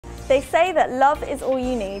They say that love is all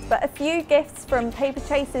you need, but a few gifts from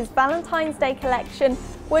Paperchase's Valentine's Day collection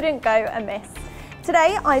wouldn't go amiss.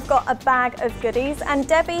 Today I've got a bag of goodies and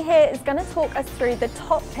Debbie here is going to talk us through the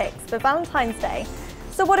top picks for Valentine's Day.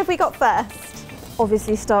 So what have we got first?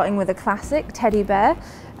 Obviously starting with a classic teddy bear,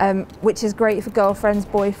 which is great for girlfriends,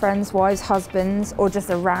 boyfriends, wives, husbands, or just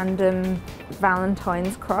a random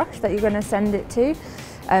Valentine's crush that you're going to send it to,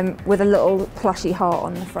 with a little plushy heart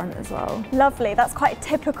on the front as well. Lovely, that's quite a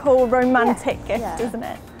typical romantic gift, isn't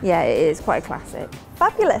it? Yeah, it is quite a classic.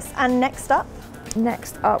 Fabulous, and next up?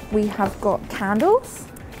 Next up we have got candles,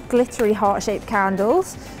 glittery heart-shaped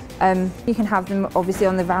candles. You can have them obviously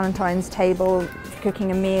on the Valentine's table,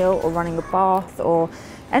 cooking a meal or running a bath or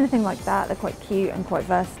anything like that. They're quite cute and quite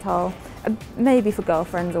versatile. Maybe for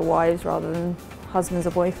girlfriends or wives rather than husbands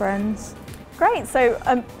or boyfriends. Great, so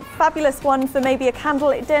a fabulous one for maybe a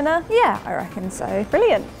candlelit dinner? Yeah, I reckon so.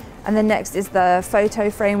 Brilliant. And then next is the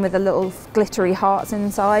photo frame with the little glittery hearts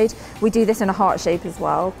inside. We do this in a heart shape as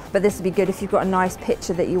well, but this would be good if you've got a nice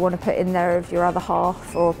picture that you want to put in there of your other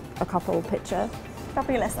half or a couple picture.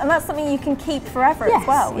 Fabulous, and that's something you can keep forever as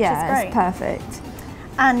well, which is great. It's perfect.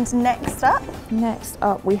 And next up? Next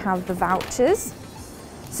up we have the vouchers.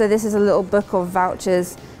 So this is a little book of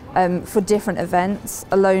vouchers for different events,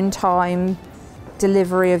 alone time,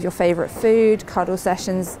 delivery of your favourite food, cuddle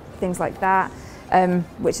sessions, things like that.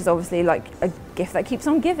 Which is obviously like a gift that keeps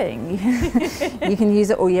on giving. You can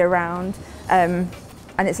use it all year round, and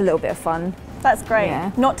it's a little bit of fun. That's great.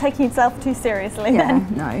 Yeah. Not taking yourself too seriously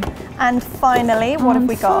then. No. And finally, what have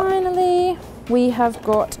we got? Finally, we have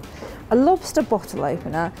got a lobster bottle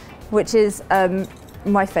opener, which is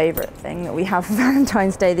my favourite thing that we have for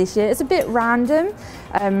Valentine's Day this year. It's a bit random,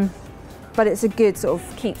 but it's a good sort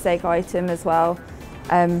of keepsake item as well.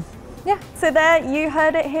 Yeah. So there, you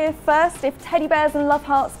heard it here first. If teddy bears and love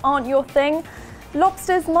hearts aren't your thing,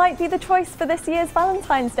 lobsters might be the choice for this year's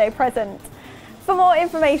Valentine's Day present. For more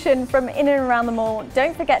information from in and around the mall,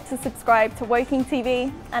 don't forget to subscribe to Woking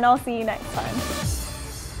TV, and I'll see you next time.